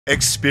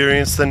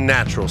Experience the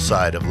natural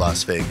side of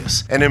Las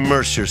Vegas and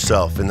immerse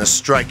yourself in the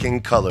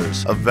striking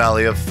colors of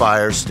Valley of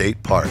Fire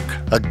State Park.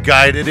 A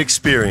guided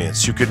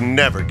experience you could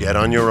never get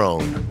on your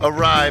own.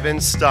 Arrive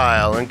in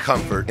style and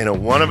comfort in a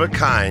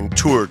one-of-a-kind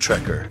tour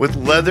trekker with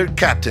leathered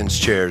captain's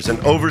chairs and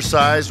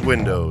oversized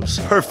windows,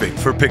 perfect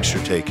for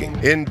picture taking.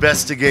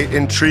 Investigate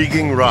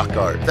intriguing rock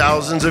art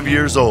thousands of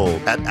years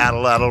old at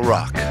Atlatl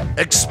Rock.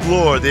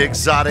 Explore the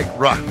exotic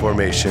rock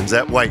formations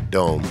at White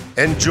Dome.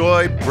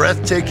 Enjoy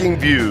breathtaking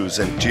views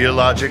and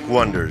geologic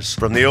wonders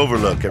from the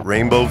overlook at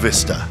Rainbow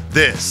Vista.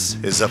 This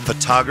is a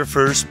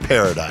photographer's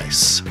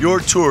paradise.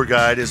 Your tour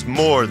guide is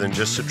more than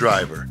just a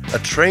driver, a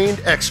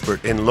trained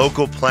expert in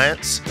local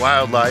plants,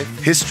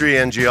 wildlife, history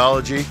and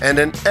geology, and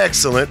an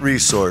excellent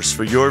resource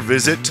for your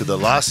visit to the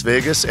Las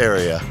Vegas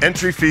area.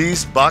 Entry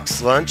fees,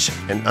 boxed lunch,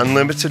 and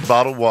unlimited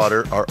bottled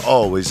water are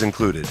always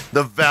included.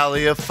 The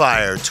Valley of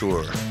Fire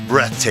Tour,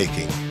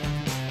 breathtaking.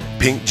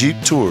 Pink Jeep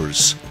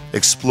Tours,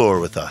 explore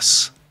with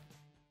us.